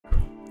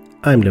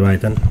I'm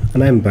Leviathan,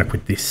 and I'm back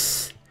with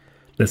this.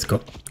 Let's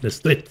go. Let's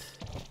do it.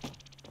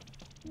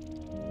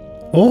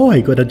 Oh, I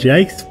got a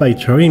Yikes by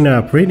throwing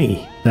a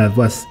Prinnie. That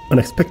was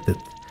unexpected.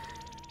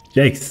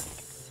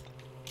 Yikes.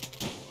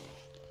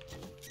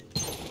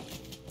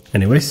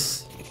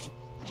 Anyways.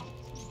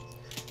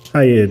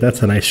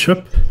 That's a nice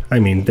shop. I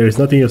mean, there's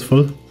nothing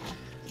useful,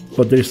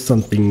 but there's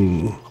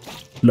something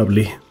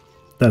lovely.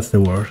 That's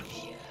the word.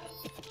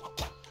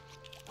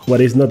 What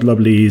is not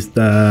lovely is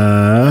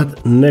that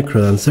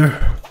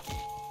Necrodancer.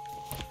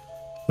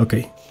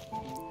 Okay.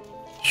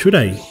 Should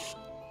I?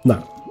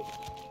 No.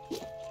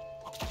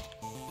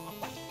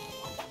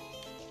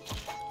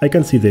 I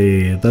can see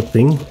that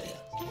thing.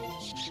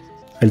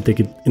 I'll take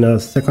it in a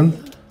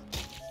second.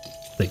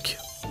 Thank you.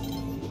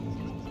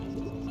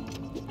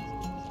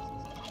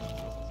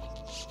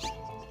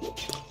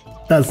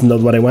 That's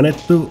not what I wanted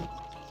to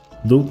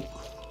do.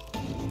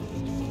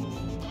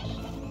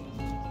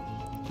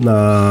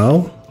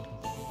 Now.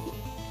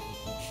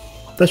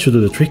 That should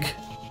do the trick.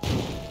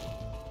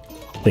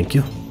 Thank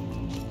you.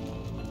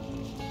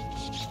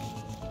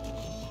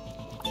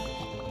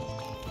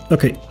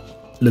 Okay,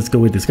 let's go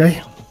with this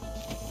guy.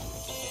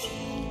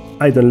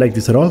 I don't like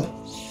this at all.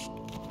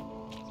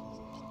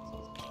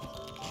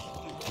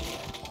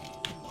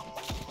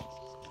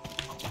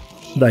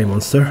 Die,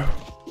 monster.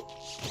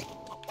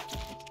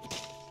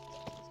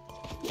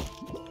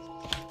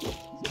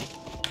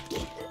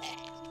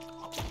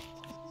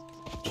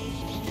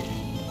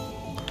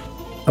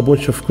 A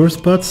bunch of curse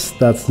spots,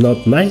 that's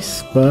not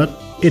nice, but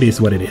it is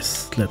what it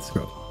is. Let's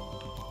go.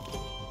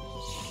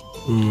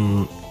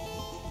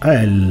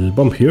 I'll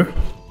bump here.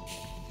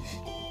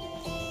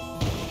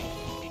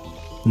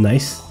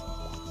 Nice.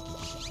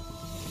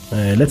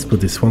 Let's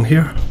put this one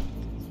here.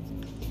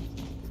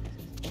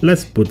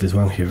 Let's put this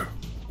one here.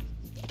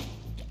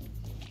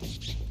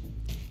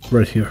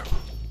 Right here.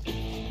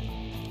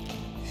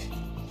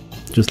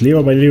 Just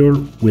little by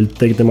little, we'll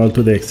take them all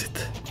to the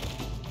exit.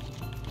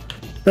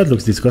 That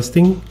looks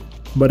disgusting,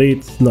 but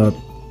it's not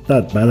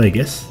that bad, I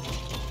guess.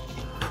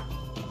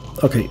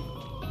 Okay,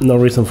 no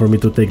reason for me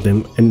to take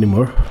them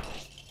anymore.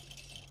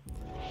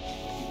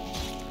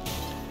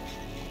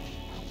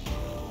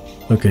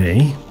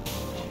 Okay.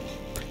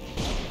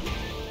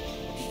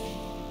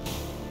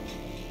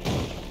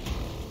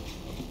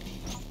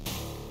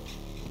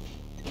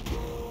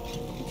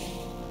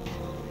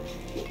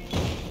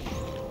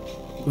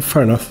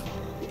 Fair enough.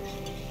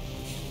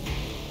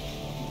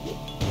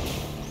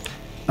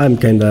 I'm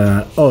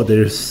kinda... Oh,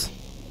 there's...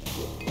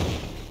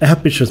 I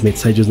have picture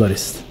smiths, I just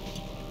noticed.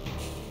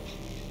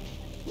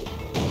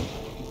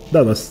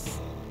 That was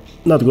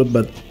not good,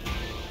 but...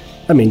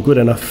 I mean, good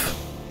enough.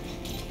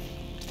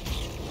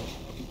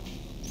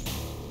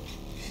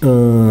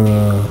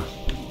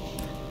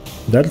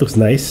 That looks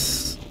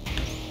nice.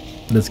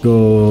 Let's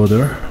go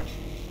there.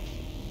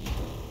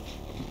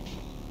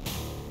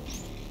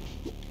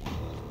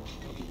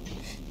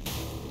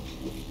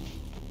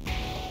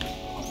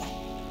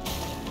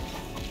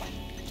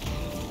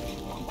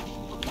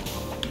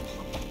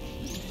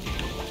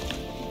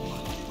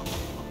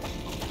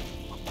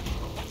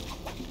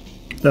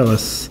 That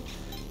was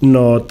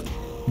not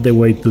the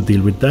way to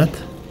deal with that.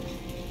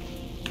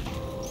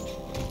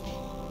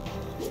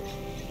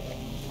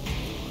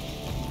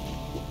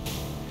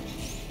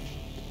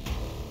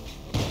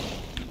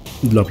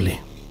 Lovely.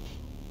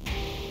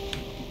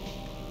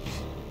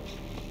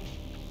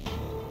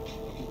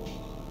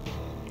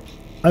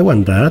 I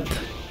want that,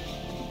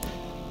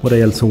 but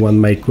I also want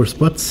my curse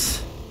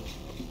spots.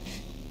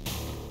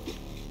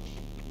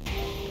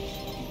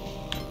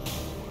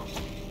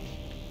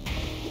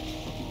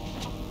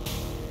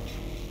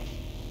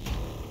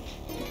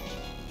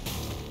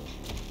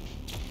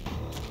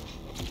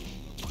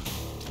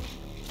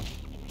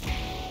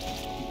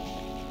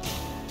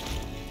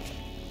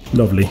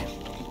 Lovely.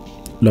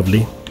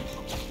 Lovely.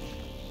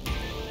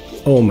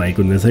 Oh my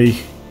goodness, I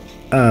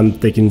am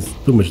taking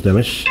too much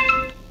damage.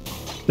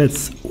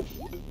 Let's...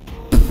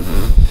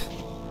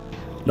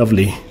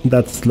 Lovely.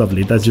 That's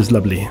lovely. That's just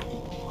lovely.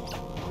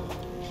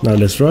 Now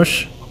let's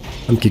rush.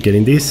 I'm keep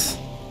getting this.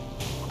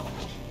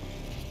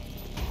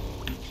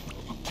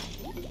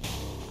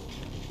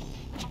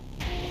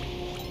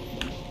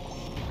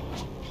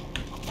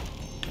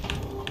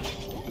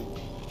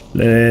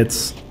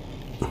 Let's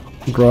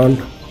run.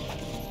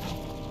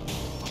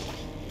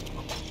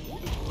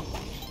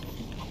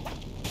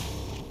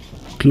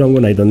 Clone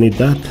when I don't need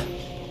that.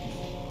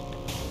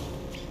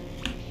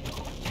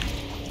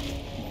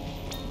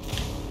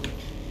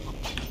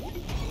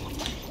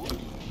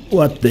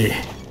 What the?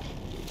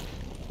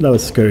 That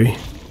was scary.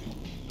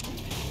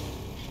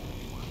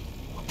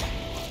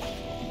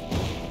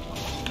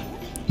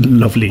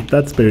 Lovely,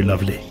 that's very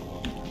lovely.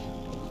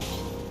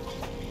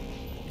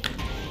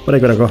 But I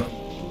gotta go.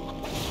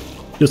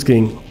 Just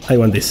kidding, I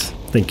want this.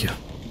 Thank you.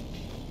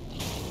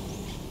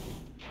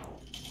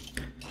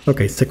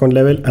 Okay, second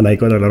level, and I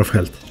got a lot of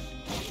health.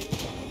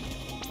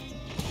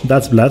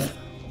 That's blood.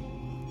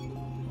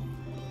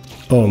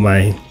 Oh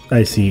my,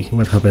 I see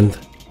what happened.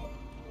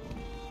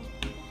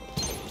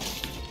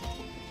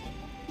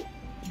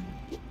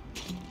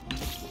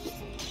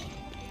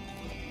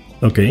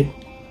 Okay.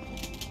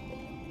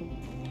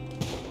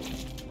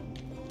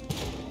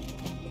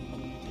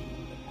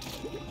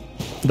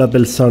 That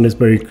bell sound is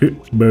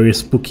very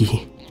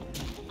spooky.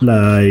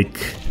 Like,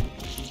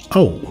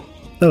 oh,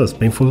 that was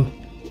painful.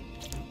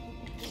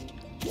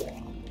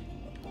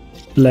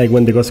 Like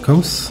when the ghost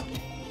comes,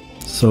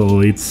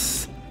 so it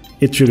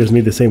triggers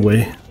me the same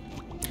way.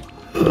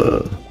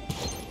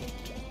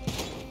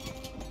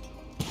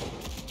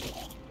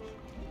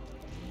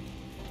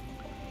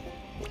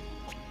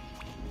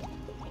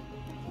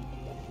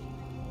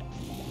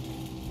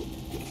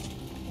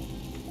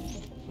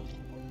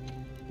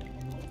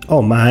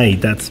 Oh my,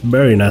 that's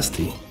very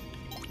nasty.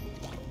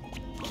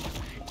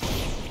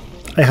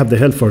 I have the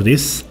health for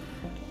this.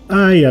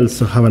 I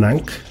also have an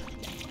ank.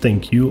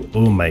 Thank you.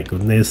 Oh my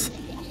goodness.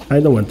 I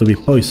don't want to be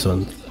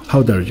poisoned.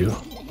 How dare you?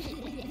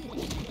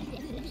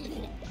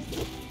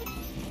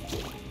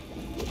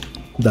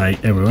 Die,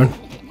 everyone.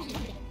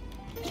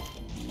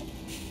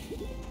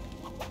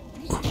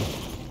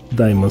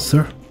 Die,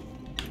 monster.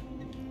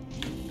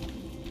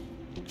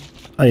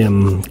 I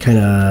am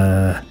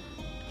kinda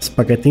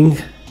spaghetting.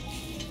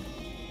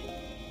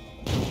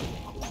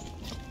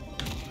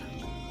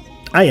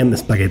 I am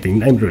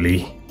spaghetting. I'm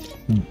really...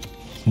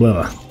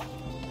 Well,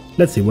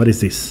 let's see, what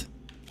is this?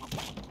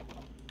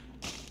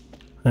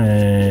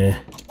 Can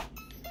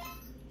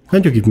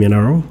you give me an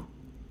arrow?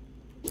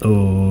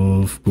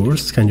 Of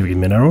course, can you give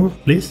me an arrow,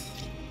 please?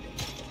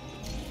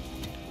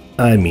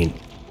 I mean...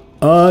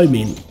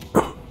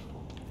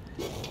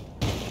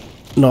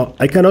 No,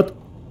 I cannot...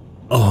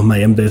 Oh my,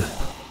 I'm dead.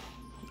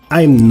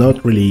 I'm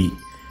not really...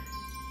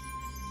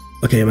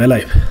 Okay, I'm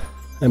alive.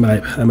 I'm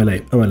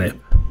alive.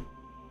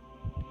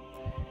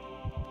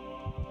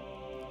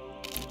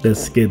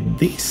 Let's get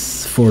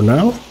this for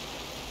now.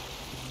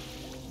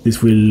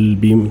 This will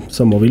be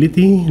some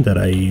mobility that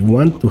I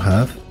want to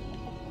have.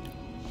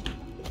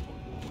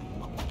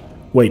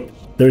 Wait,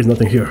 there is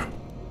nothing here.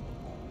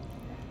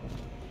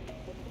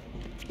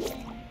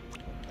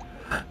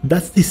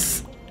 That's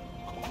this...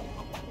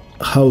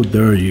 How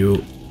dare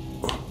you?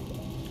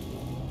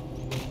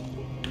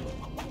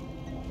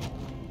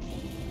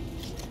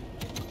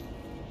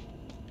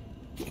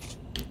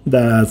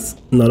 That's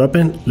not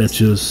open. Let's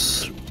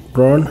just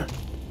run.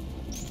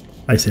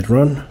 I said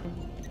run.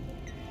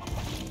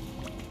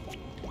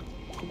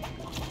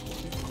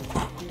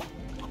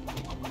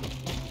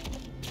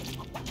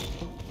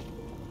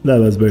 That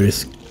was very...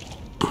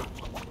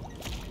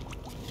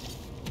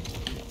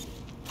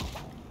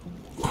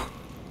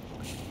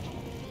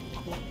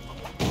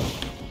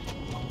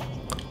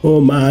 Oh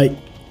my,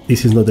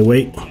 this is not the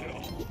way.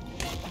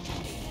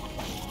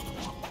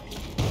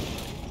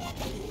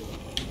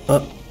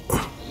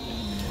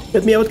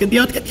 Get me out, get me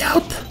out, get me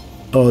out!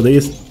 Oh,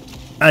 this...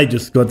 I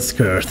just got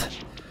scared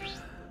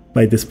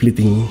by the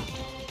splitting.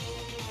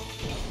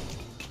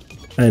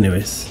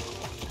 Anyways.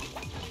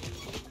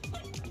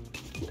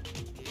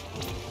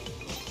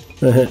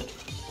 Can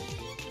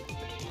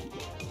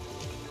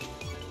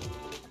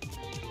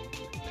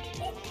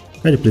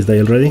you please die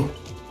already?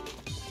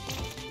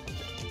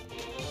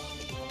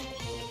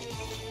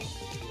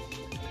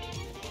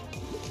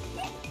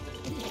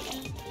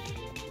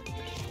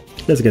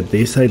 Let's get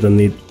this. I don't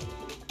need...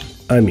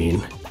 I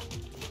mean...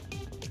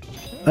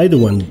 I do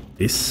want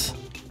this.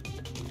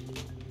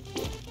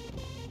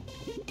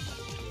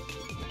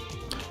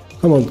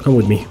 Come on, come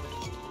with me.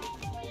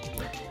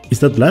 Is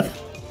that blood?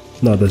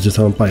 No, that's just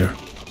a vampire.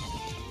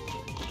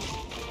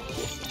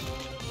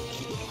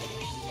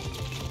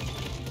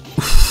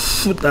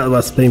 That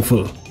was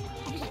painful.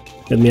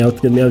 Get me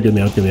out, get me out, get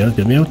me out, get me out,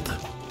 get me out.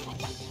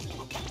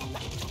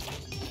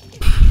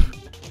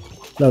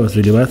 That was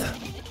really bad.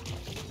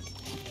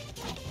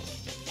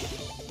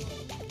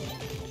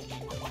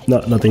 No,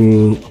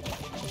 nothing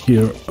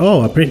here.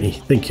 Oh, a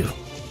Prinnie, thank you.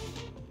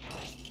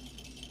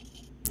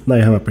 Now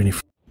I have a Prinnie.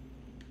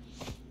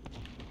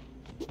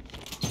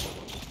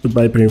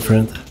 Goodbye, Prinnie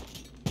friend.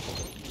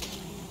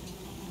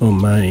 Oh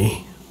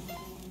my.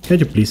 Can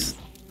you please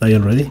die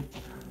already?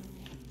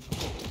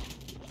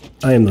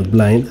 I am not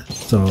blind,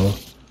 so...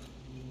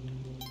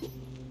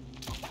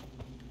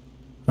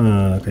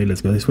 okay,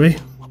 let's go this way.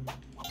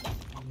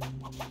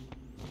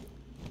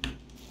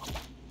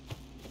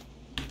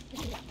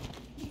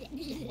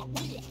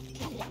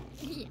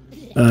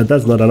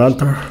 That's not an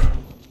altar.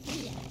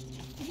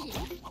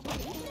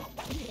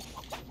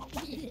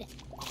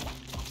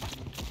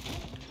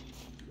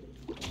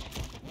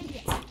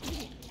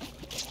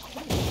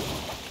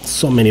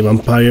 So many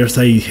vampires,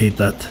 I hate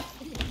that.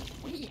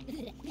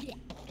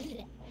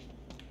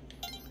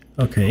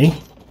 Okay.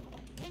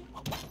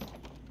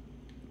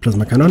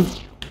 Plasma cannon?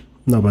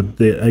 No,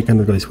 but I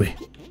cannot go this way.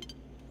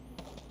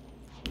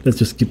 Let's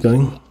just keep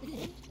going.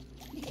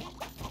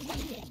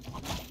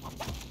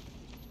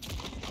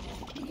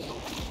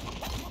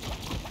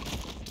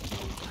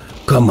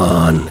 Come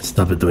on,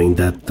 stop doing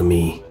that to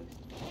me.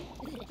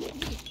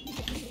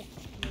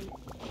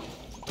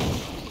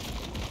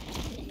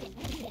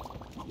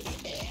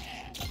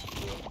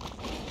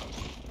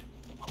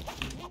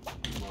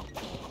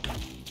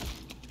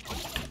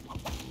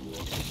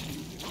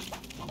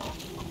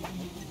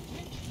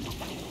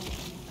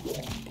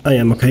 I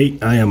am okay,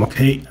 I am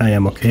okay, I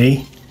am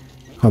okay.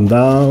 Calm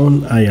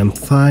down, I am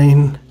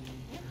fine.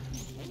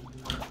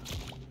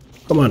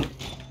 Come on.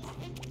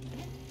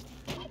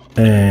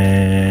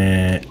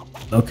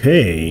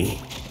 Okay.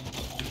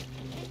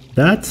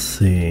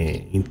 That's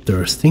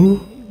interesting.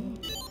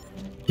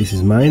 This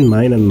is mine,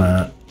 and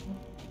my...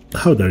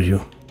 How dare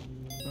you?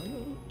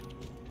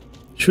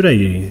 Should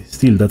I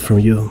steal that from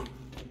you?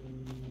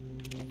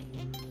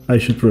 I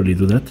should probably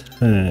do that.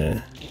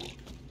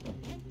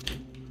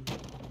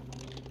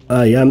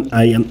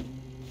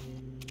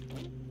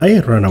 I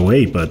run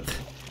away, but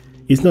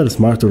it's not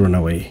smart to run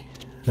away.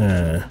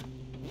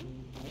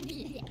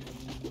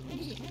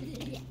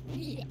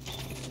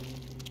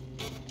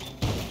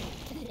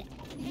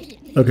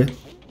 Okay.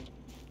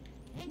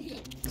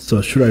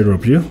 So should I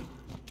rob you?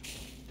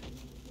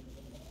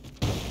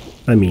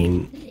 I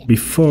mean,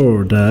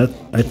 before that,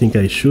 I think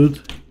I should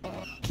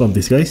bomb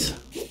these guys.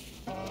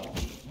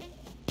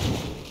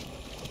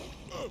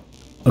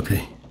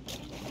 Okay.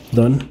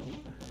 Done.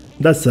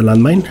 That's a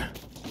landmine.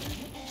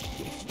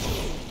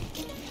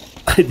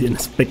 I didn't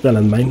expect a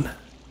landmine.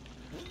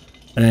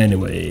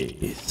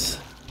 Anyways.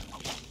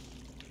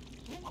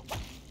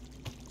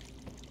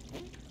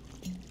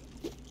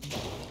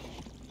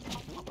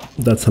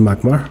 That's a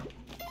magmar.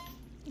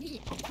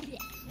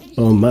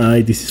 Oh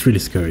my, this is really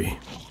scary.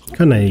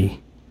 Can I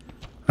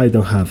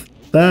don't have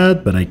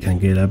that, but I can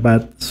get a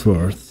bad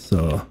sword,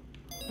 so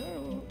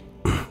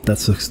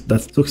that's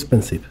too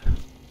expensive.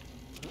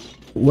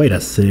 Wait a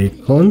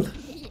second.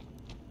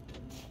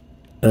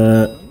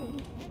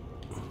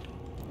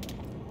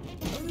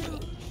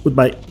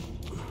 Goodbye.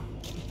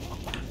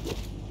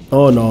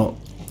 Oh no.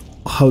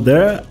 How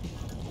dare?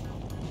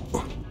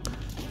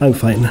 I'm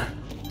fine.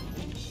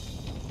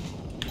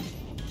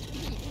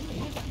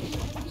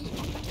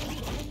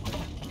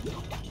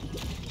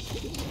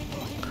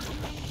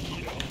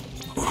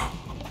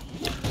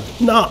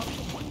 No!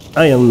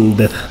 I am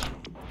dead.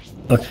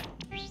 Okay.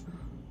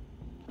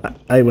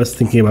 I was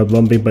thinking about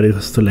bombing, but it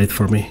was too late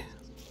for me.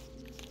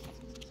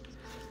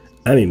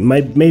 I mean,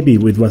 maybe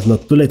it was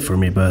not too late for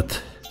me,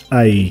 but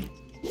I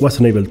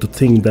wasn't able to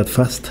think that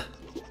fast.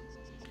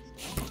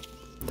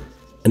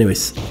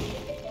 Anyways,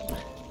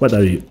 what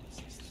are you?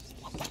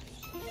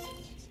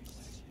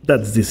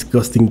 That's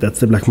disgusting, that's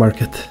the black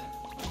market.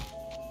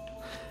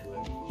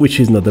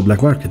 Which is not the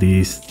black market,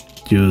 it's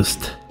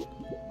just...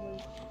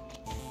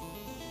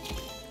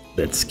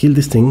 Let's kill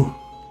this thing.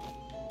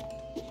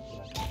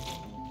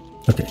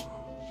 Okay.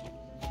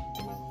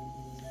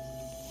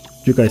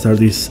 You guys are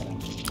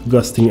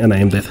disgusting and I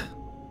am dead.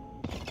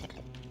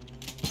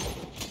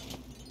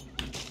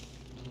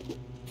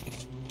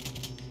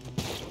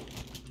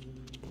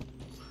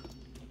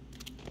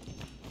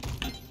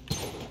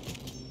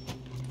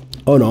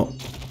 Oh no.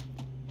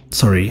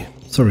 Sorry.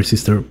 Sorry,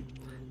 sister.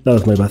 That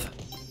was my bad.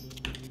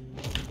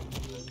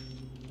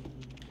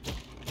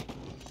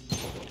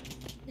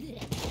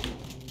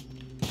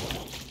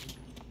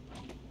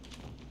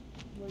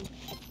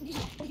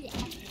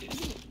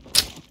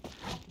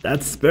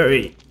 That's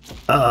very...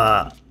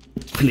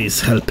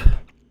 please help.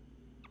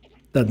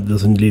 That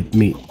doesn't lead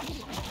me...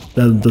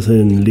 That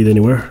doesn't lead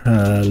anywhere.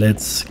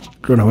 Let's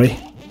run away.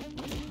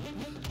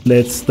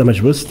 Let's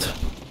damage boost.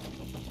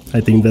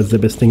 I think that's the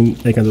best thing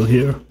I can do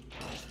here.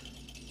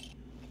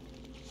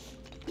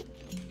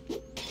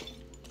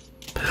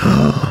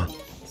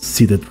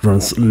 Seeded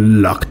runs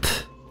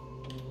locked.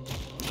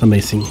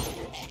 Amazing.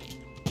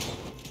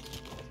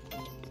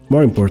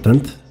 More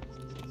important.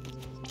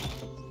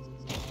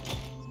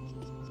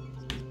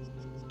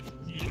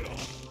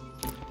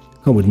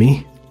 Come with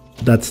me.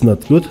 That's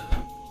not good.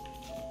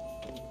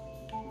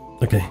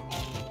 Okay.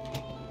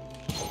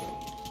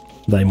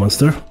 Die,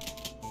 monster.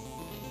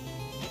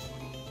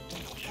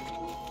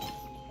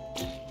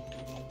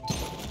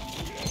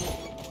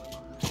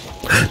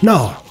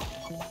 No!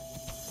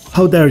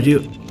 How dare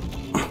you?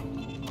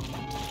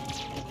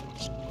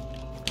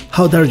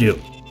 How dare you?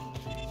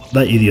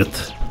 Die,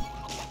 idiot.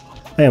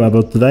 I am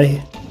about to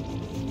die.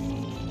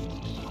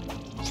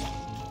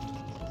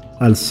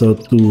 Also,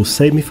 to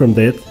save me from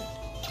death,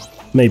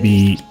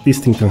 maybe this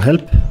thing can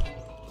help.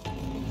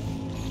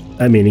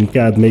 I mean, it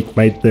can make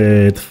my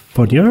death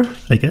funnier,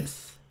 I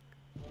guess.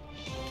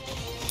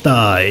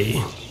 Die.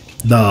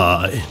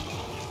 Die.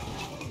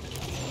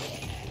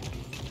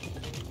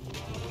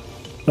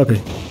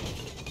 Okay.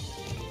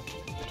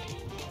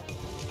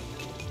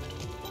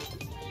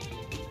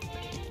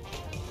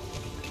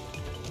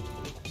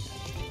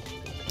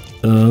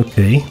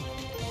 Okay.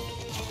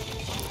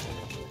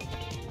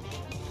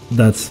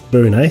 That's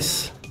very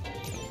nice.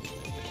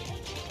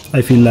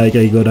 I feel like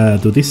I gotta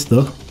do this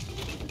though.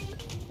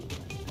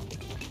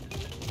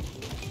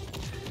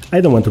 I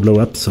don't want to blow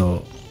up,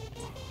 so...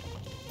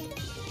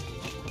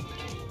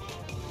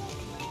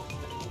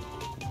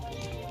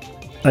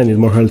 I need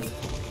more health.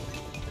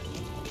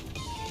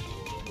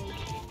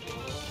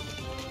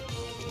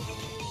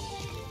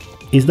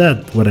 Is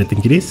that what I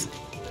think it is?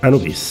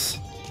 Anubis.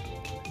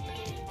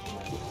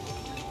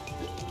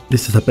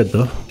 This is a pet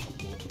though.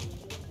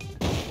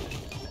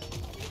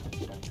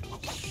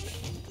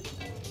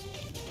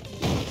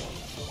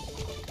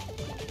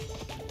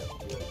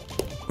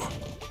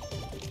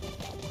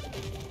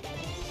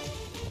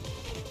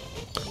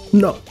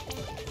 No.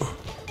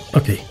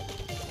 Okay.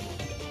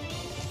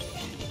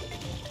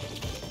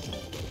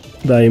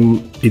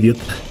 I'm idiot.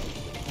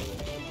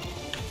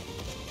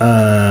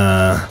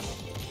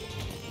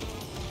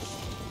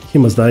 He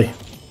must die.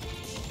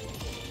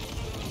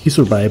 He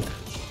survived.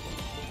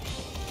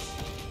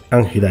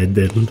 And he died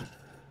then.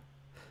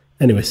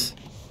 Anyways.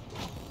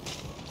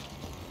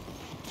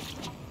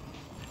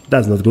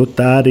 That's not good.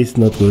 That is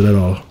not good at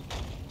all.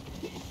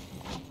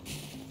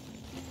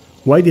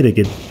 Why did I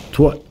get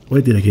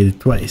it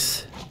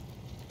twice?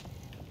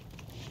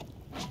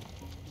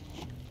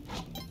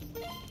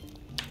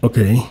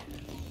 Okay.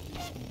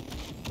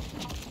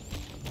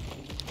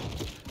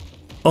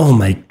 Oh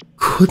my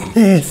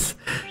goodness!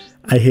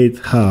 I hate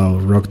how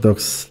rock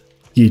dogs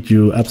give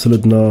you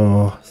absolute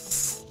no...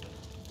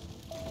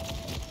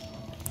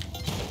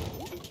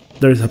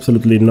 There is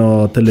absolutely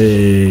no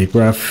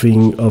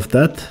telegraphing of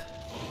that.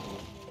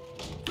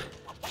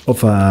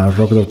 Of a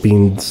rock dog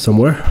being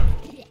somewhere.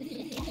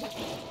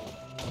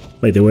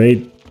 By the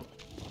way,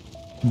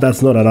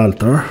 that's not an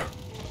altar.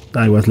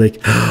 I was like,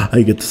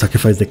 I get to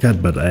sacrifice the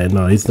cat, but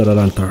no, it's not an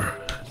altar.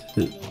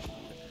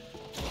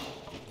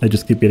 I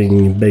just keep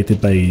getting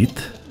baited by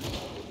it.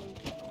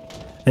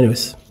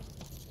 Anyways.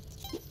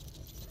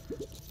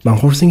 Van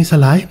Horsing is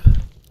alive?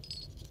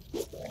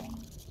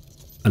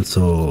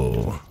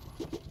 Also...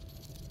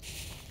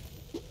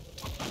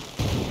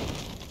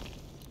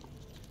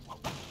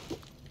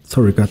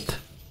 Sorry, cat.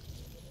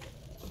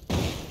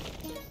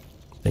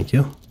 Thank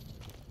you.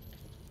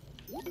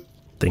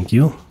 Thank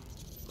you.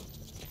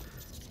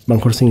 Van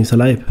Horsing is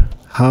alive.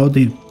 How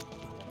did...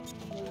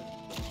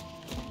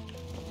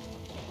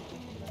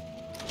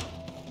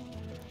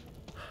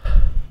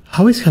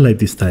 How is he alive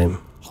this time?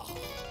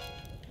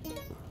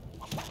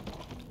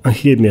 And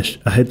he gave me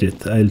a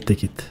headset. I'll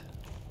take it.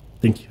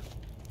 Thank you.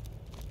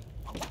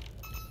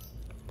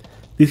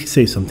 Did he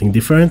say something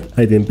different?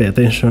 I didn't pay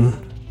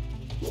attention.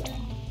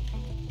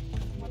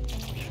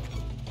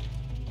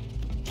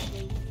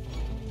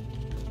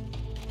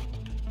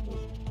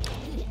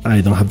 I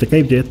don't have the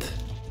cape yet.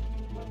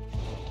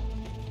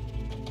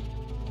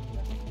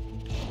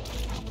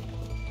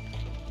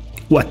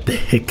 What the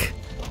heck?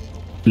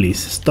 Please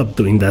stop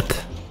doing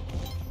that.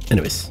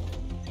 Anyways.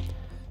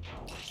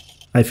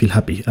 I feel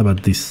happy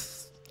about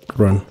this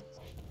run.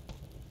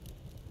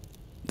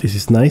 This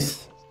is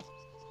nice.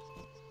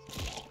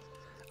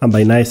 And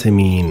by nice I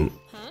mean...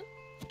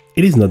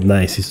 It is not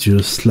nice, it's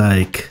just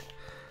like...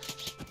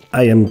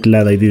 I am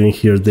glad I didn't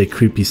hear the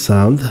creepy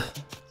sound.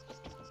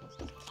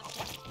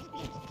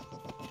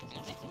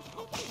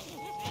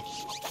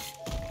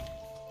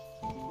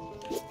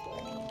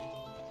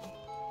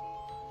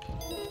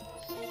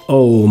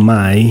 Oh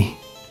my.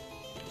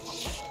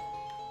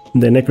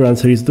 The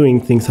Necromancer is doing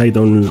things I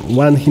don't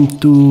want him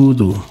to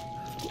do.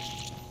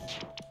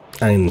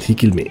 And he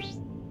killed me.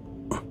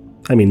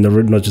 I mean,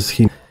 not just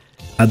him.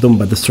 A Doom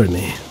but destroyed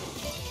me.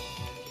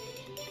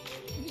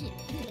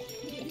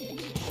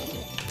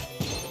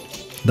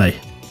 Die.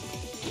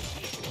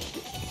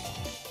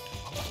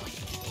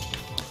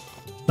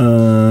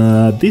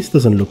 This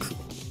doesn't look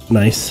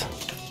nice.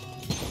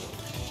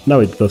 Now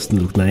it doesn't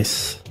look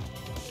nice.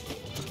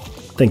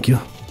 Thank you.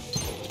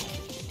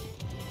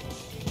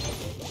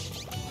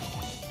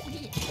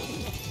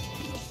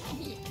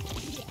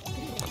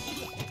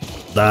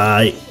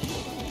 Die.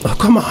 Oh,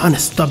 come on,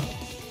 stop.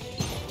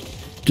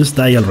 Just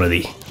die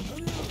already.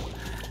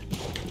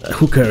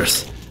 Who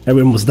cares?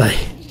 Everyone must die.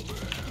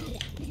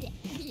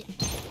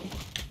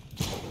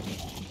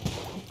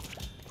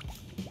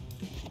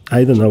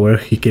 I don't know where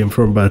he came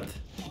from, but...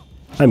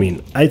 I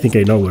mean, I think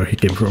I know where he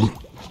came from.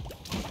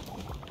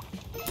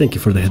 Thank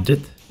you for the headset.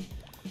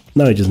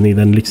 Now I just need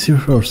an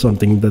elixir or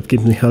something that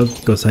gives me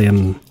health, because I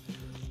am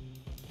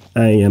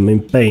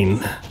in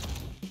pain.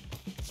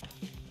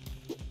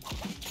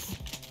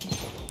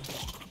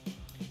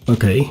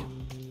 Okay.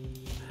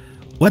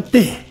 What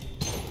the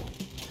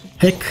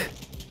heck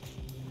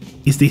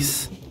is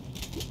this?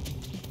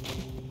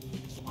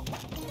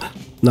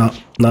 No,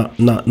 no,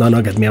 no, no,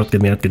 no, get me out,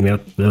 get me out, get me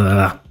out.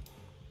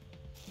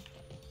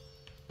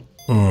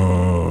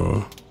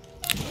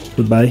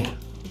 Goodbye.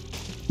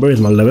 Where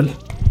is my level?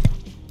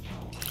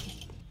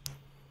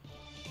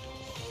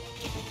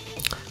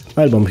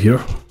 I'll bomb here.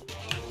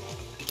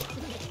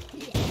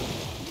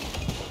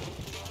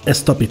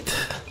 Stop it.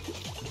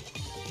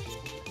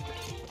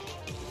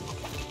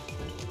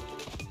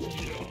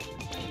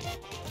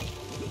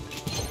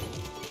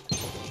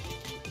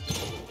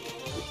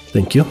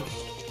 Thank you.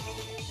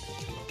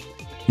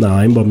 Now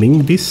I'm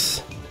bombing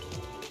this.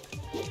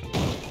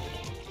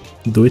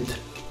 Do it.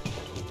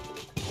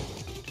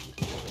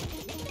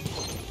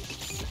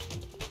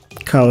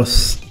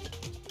 Chaos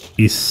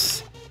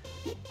is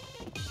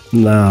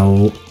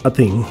now a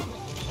thing.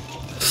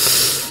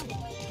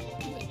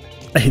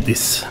 I hate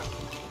this.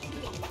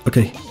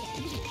 Okay.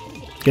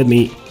 Get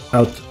me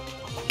out.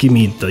 Give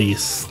me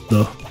this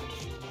though.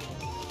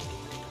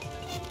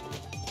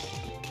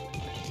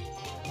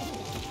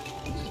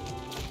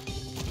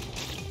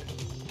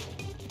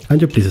 Can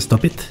you please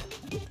stop it?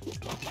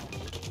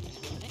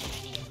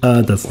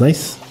 That's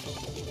nice.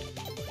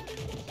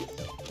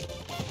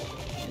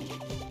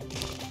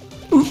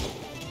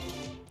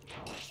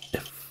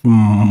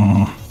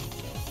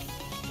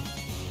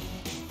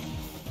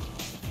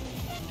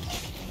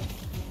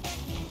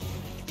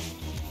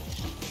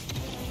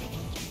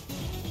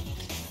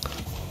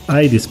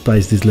 I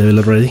despise this level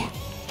already.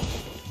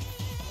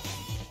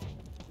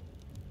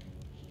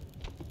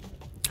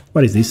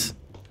 What is this?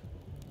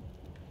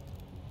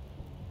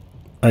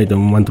 I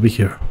don't want to be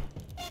here.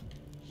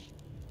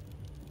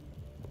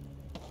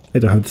 I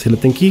don't have the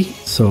skeleton key,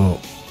 so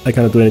I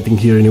cannot do anything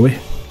here anyway.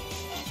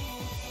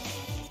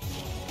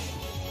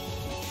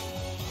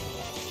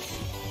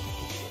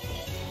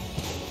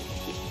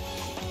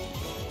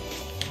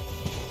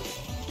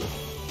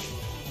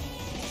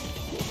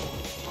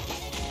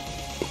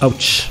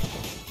 Ouch.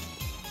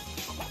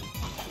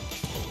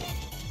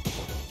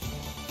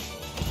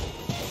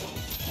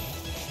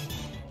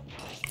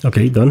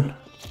 Okay, done.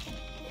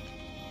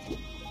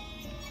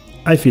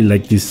 I feel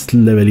like this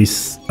level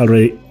is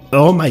already...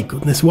 Oh my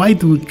goodness, why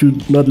do you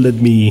not let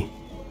me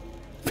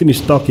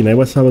finish talking? I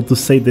was about to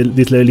say that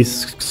this level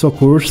is so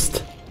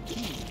cursed.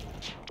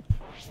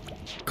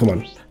 Come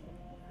on.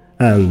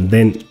 And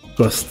then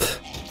Ghost.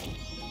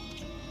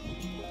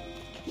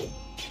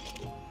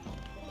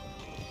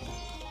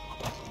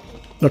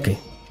 Okay.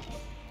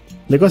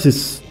 The ghost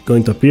is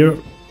going to appear,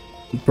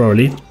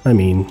 probably. I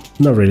mean,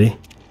 not really.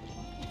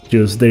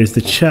 Just there is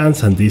the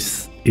chance, and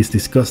this is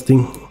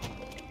disgusting.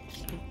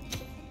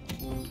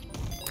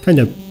 Kind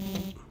of.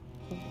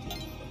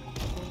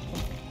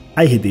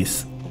 I hate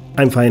this.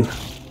 I'm fine.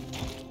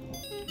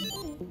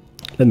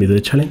 Let me do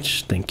the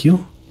challenge. Thank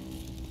you.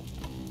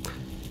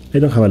 I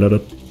don't have a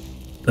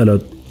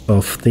lot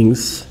of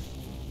things.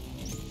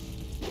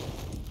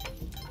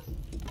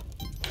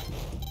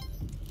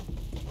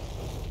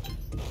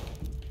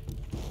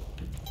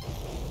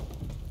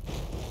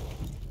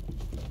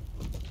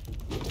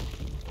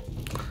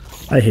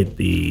 I hate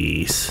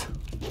these.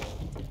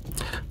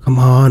 Come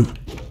on.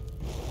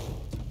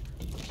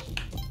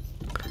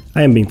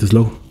 I am being too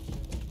slow.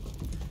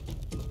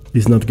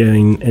 This is not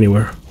going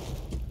anywhere.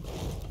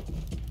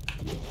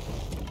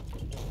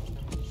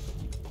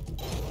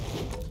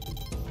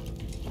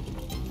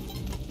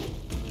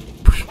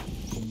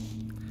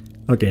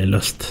 Okay, I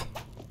lost.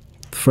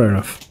 Fair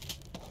enough.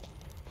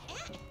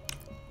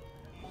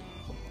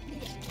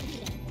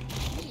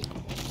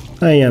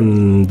 I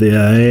am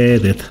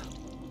dead.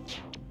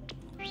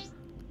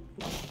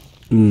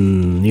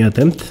 New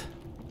attempt.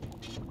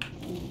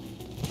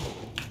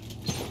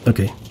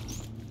 Okay.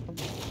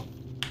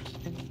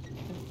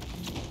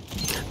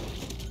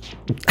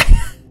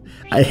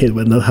 I hate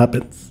when that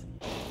happens.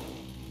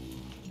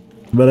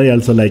 But I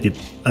also like it.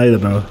 I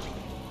don't know.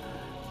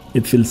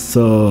 It feels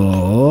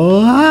so...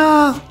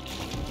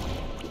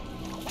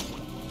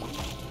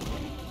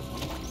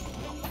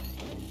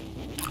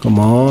 Come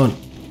on.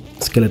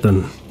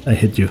 Skeleton. I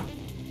hate you.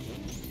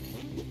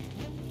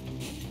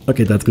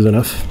 Okay, that's good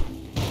enough.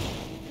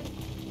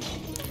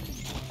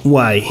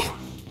 Why?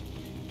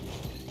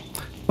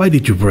 Why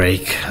did you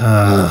break?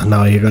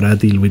 Now I gotta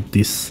deal with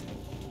this.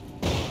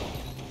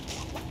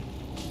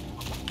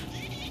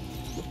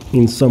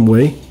 In some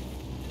way.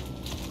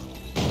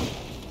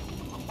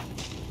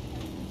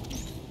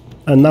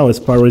 And now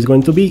Sparrow is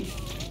going to be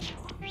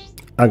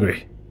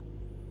angry.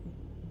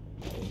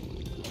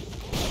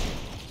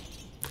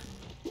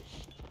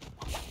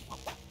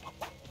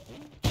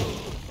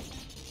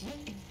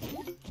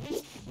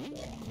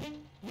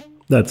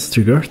 That's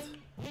triggered.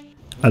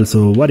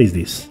 Also, what is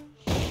this?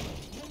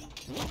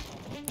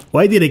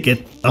 Why did I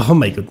get... Oh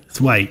my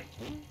goodness, why?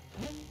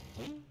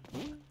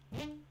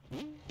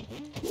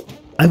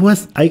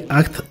 I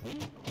act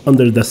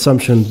under the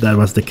assumption that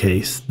was the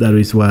case. That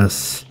it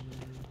was...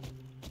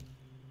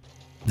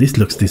 This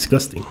looks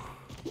disgusting.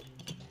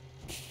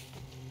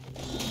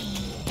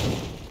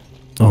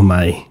 Oh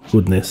my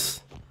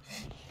goodness.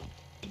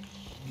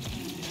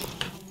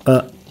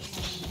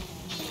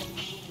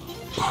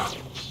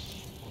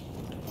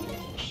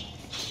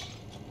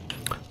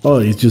 Oh,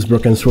 it's just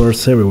broken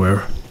swords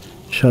everywhere.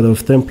 Shadow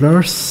of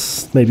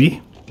Templars, maybe.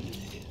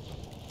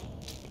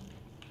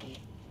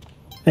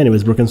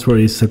 Anyways, Broken Sword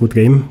is a good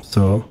game,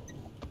 so...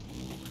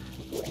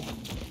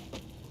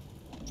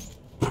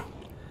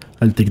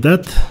 I'll take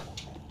that.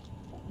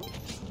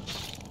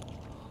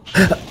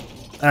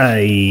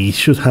 I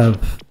should have...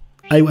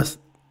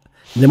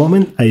 The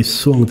moment I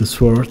swung the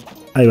sword,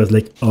 I was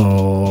like,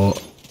 oh,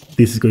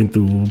 this is going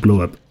to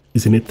blow up,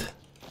 isn't it?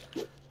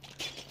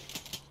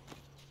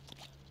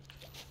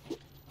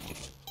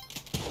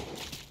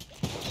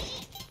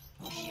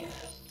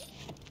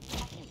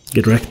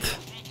 Get wrecked.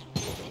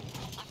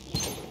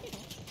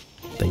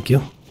 Thank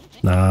you.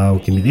 Now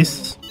give me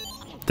this.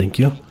 Thank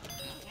you.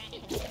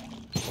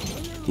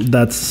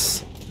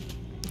 That's...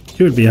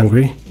 You'll be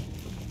angry,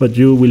 but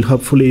you will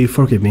hopefully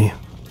forgive me.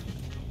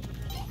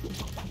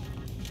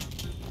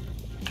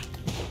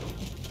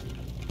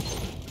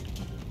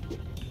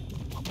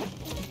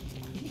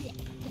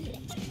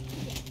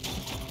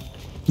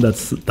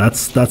 That's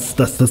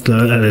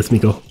let me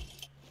go.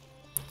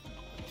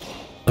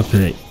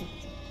 Okay.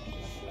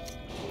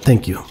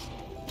 Thank you.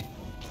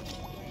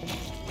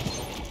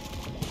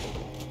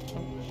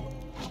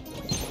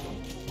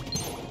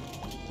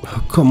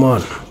 Oh, come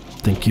on.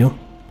 Thank you.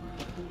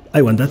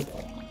 I want that.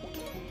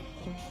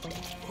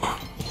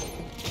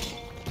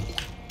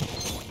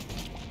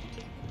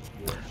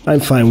 I'm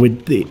fine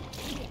with the...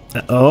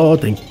 Oh,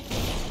 thank...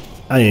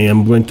 I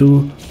am going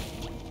to...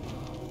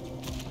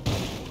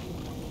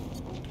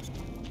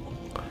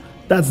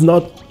 That's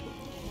not...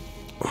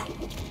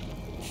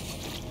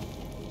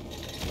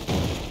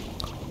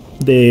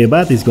 The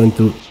bat is going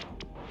to...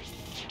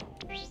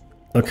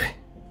 Okay.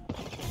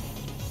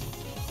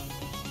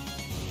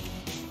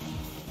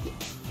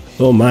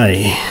 Oh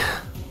my...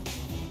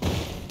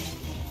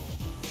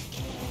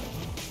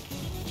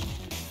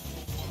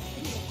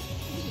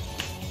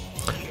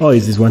 Oh,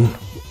 is this one?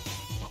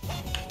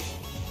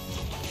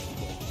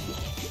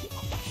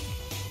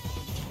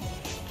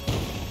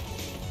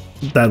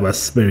 That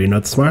was very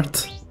not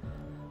smart.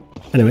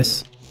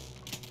 Anyways.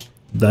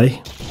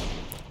 Die.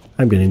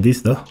 I'm getting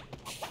this though.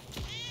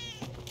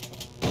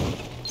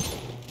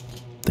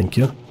 Thank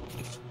you.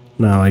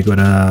 Now I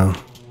gotta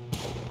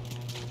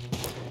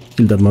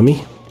kill that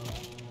mummy.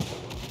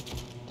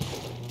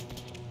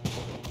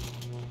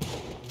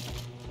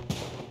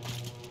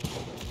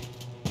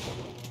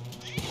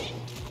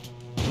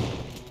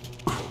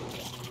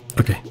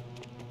 Okay.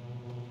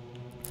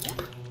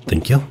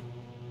 Thank you.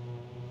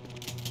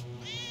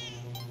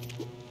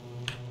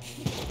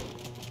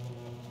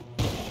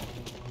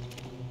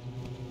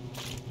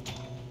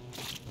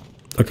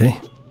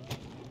 Okay.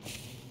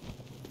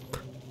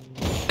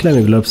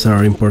 Climbing gloves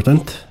are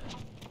important.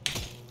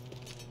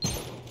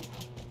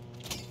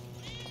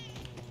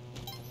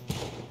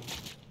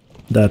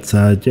 That's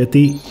a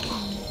jetty.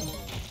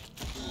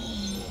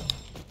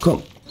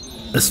 Come.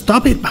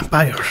 Stop it,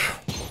 vampire!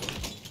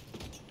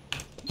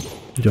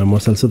 You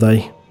must also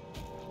die.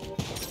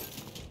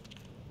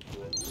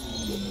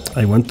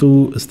 I want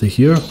to stay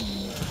here.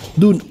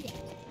 Dude,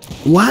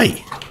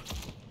 why?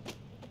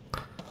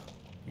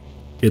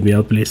 Get me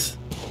out, please.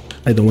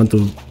 I don't want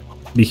to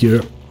be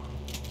here.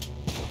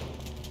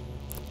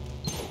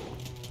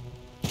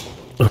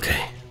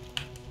 Okay.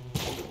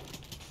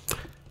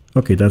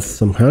 Okay, that's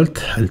some health.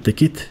 I'll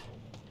take it.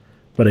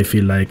 But I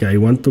feel like I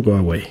want to go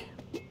away.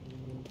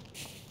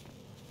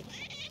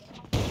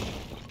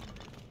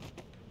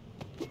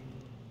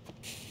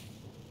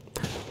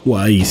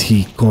 Why is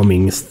he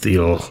coming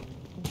still?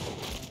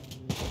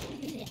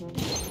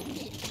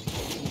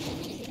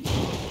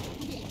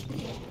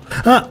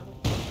 Ah!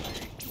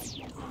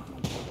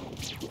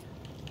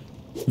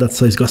 That's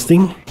so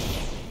disgusting.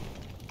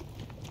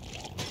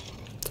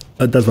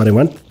 That's what I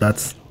want.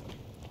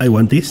 I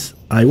want this.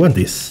 I want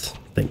this.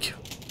 Thank you.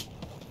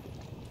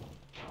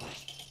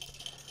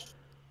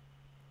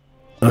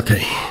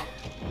 Okay.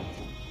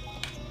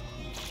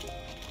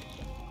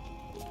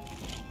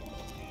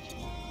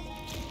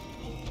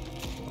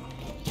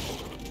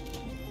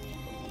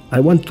 I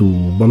want to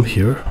bomb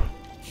here.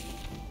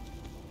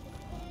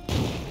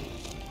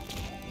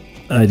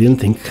 I didn't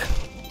think.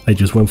 I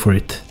just went for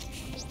it.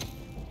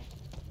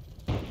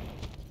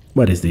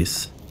 What is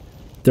this?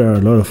 There are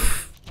a lot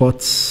of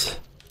pots.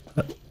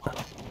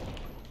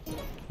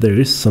 There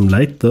is some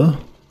light though.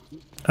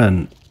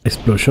 And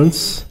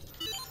explosions.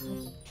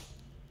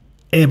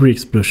 Every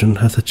explosion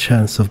has a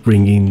chance of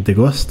bringing the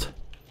ghost.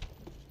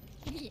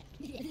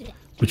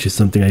 Which is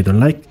something I don't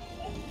like.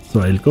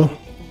 So I'll go.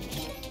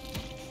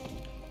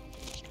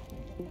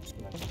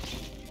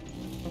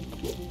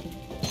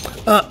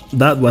 Ah,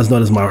 that was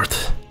not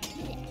smart.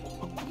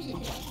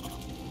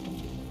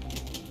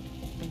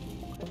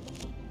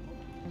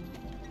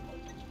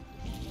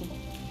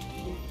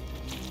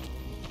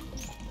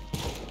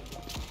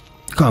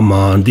 Come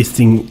on, this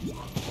thing...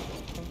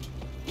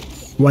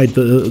 Why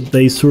do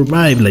they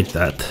survive like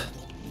that?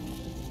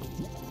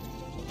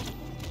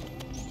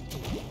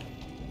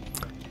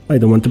 I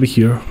don't want to be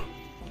here.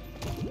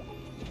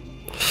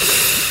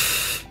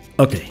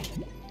 Okay,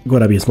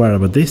 gotta be smart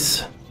about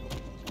this.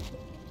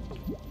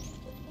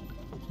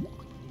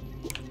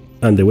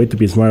 And the way to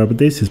be smart about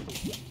this is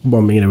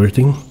bombing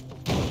everything.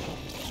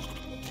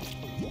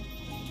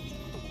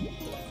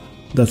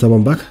 That's a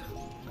bomb bag.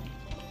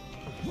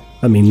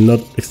 I mean, not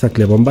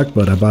exactly a bomb bag,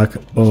 but a bag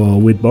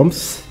with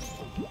bombs.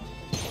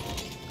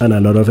 And a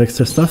lot of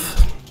extra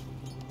stuff.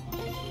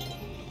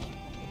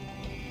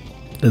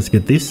 Let's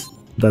get this.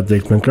 That's the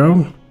X-Men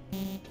crown.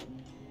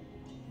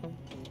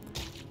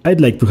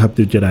 I'd like to have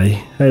the Jedi.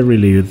 I'd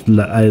really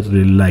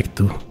like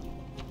to.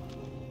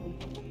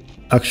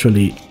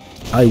 Actually,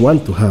 I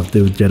want to have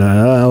the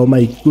Jedi. Oh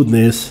my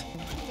goodness.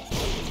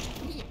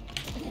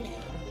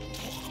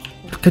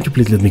 Can you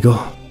please let me go?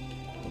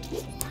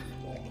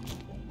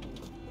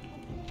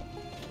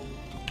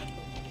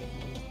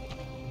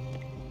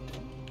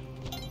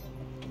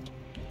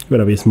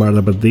 Gotta be smart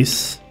about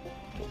this.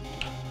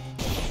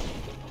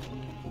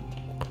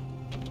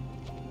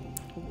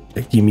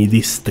 Give me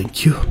this,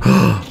 thank you.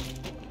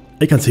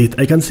 I can see it,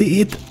 I can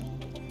see it.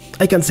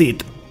 I can see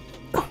it.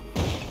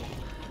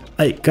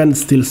 I can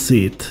still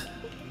see it.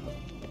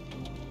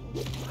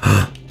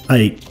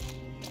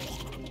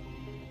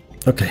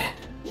 Okay.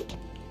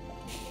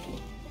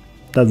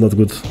 That's not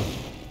good.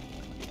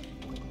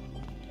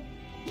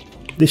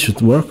 This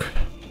should work.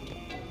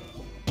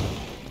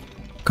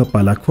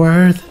 Copal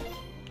acquired.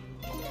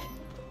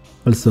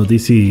 Also,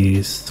 this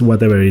is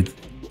whatever it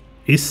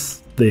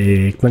is,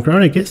 the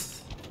Eggman, I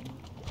guess.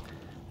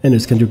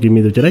 Anyways, can you give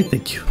me the Jedi?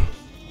 Thank you.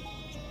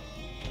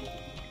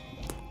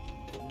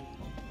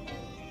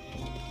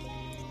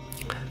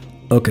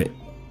 Okay,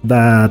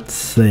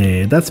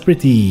 that's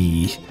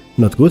pretty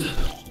not good.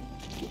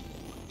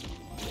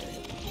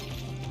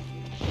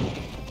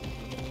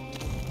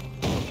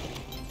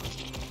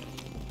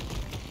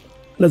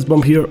 Let's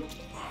bomb here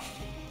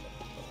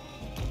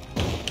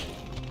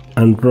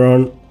and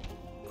run.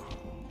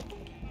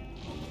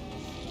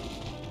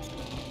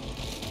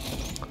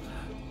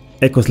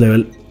 Echoes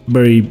level,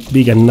 very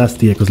big and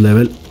nasty echoes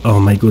level. Oh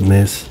my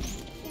goodness.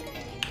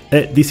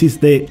 This is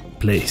the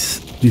place.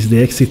 This is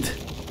the exit.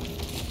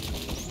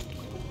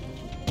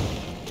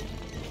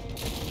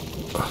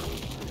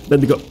 Let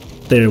me go.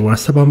 There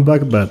was a bomb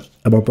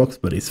box,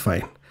 but it's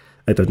fine.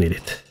 I don't need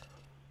it.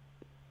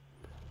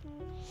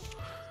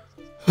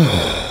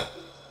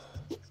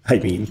 I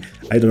mean,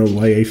 I don't know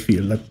why I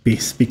feel at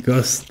peace,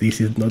 because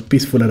this is not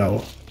peaceful at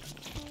all.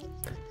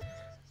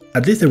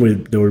 At least there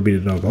will be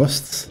no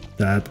ghosts.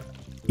 That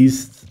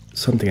is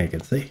something I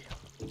can say.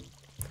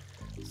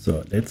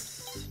 So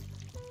let's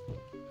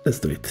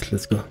do it.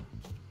 Let's go.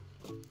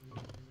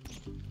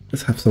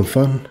 Let's have some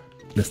fun.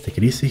 Let's take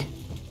it easy.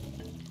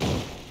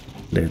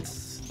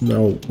 Let's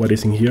know what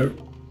is in here.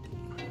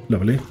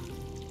 Lovely.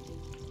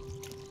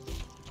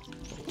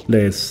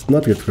 Let's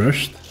not get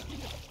crushed.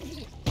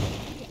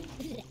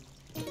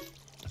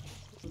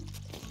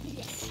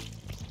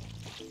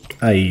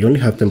 I only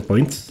have 10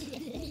 points.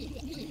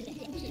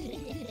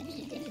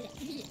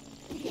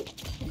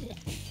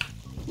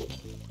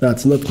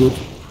 That's not good.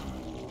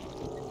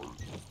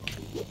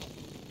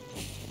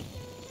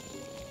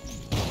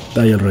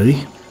 Die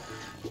already.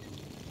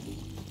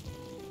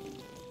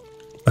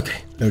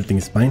 Okay, everything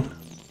is fine.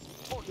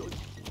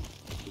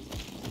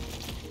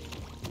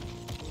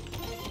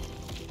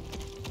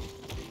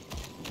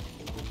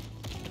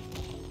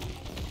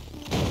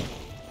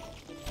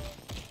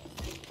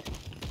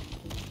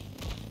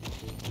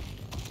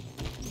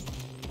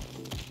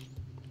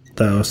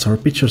 Those are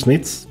picture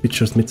smiths.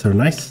 Picture smiths are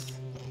nice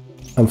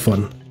and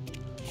fun.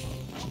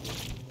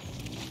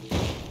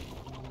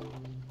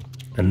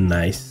 And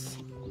nice.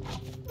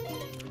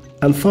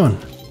 And fun.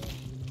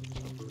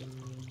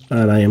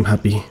 And I am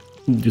happy.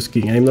 Just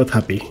kidding, I'm not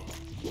happy.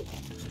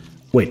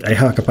 Wait, I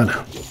have a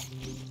Kapala.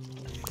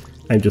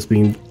 I'm just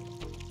being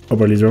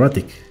overly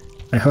dramatic.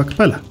 I have a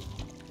Kapala.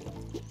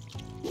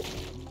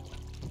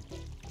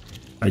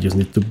 I just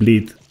need to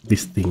bleed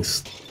these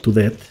things to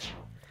death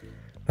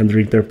and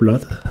drink their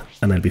blood,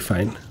 and I'll be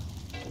fine.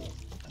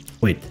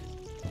 Wait.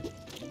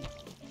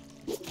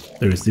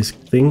 There is this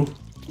thing.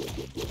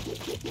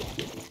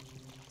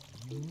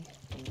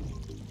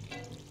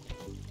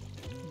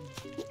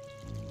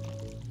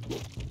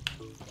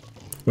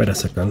 Wait a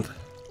second.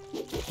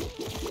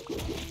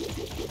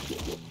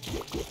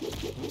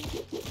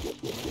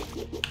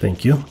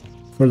 Thank you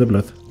for the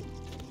blood.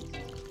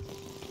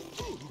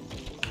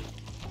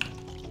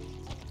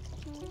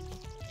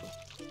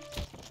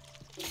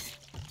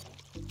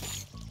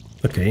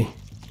 Okay.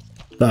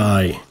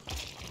 Die.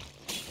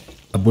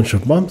 A bunch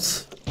of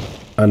bombs.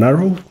 An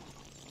arrow.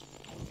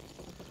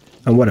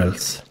 And what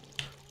else?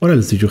 What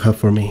else did you have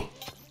for me?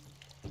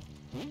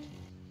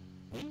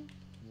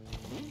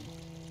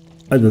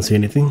 I don't see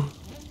anything.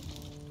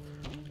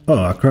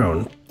 Oh, a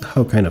crown.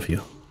 How kind of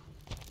you.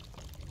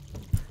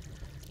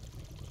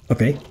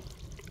 Okay,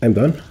 I'm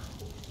done.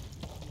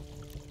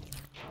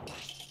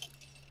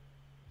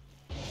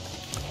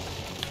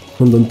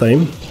 Hundun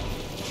time.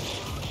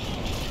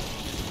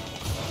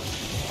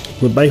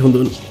 Goodbye,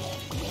 Hundun.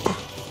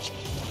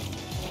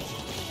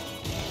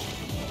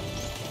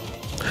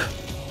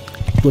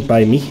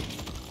 Goodbye, me.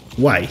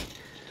 Why?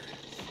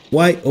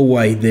 Why, oh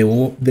why, the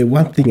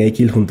one thing I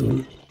kill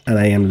Hundun, and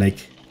I am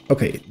like,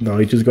 okay, no,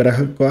 I just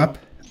gotta go up.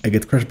 I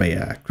get crushed by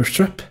a crush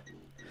trap.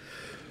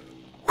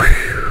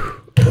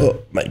 Whew. Oh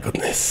my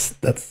goodness,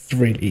 that's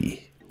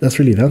really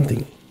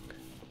daunting.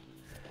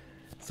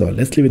 So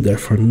let's leave it there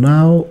for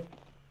now,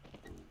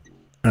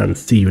 and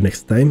see you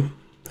next time,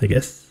 I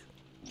guess.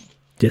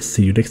 Yes,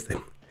 see you next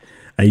time.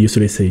 I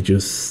usually say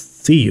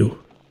just see you,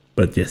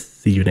 but yes,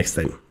 see you next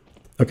time.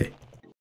 Okay.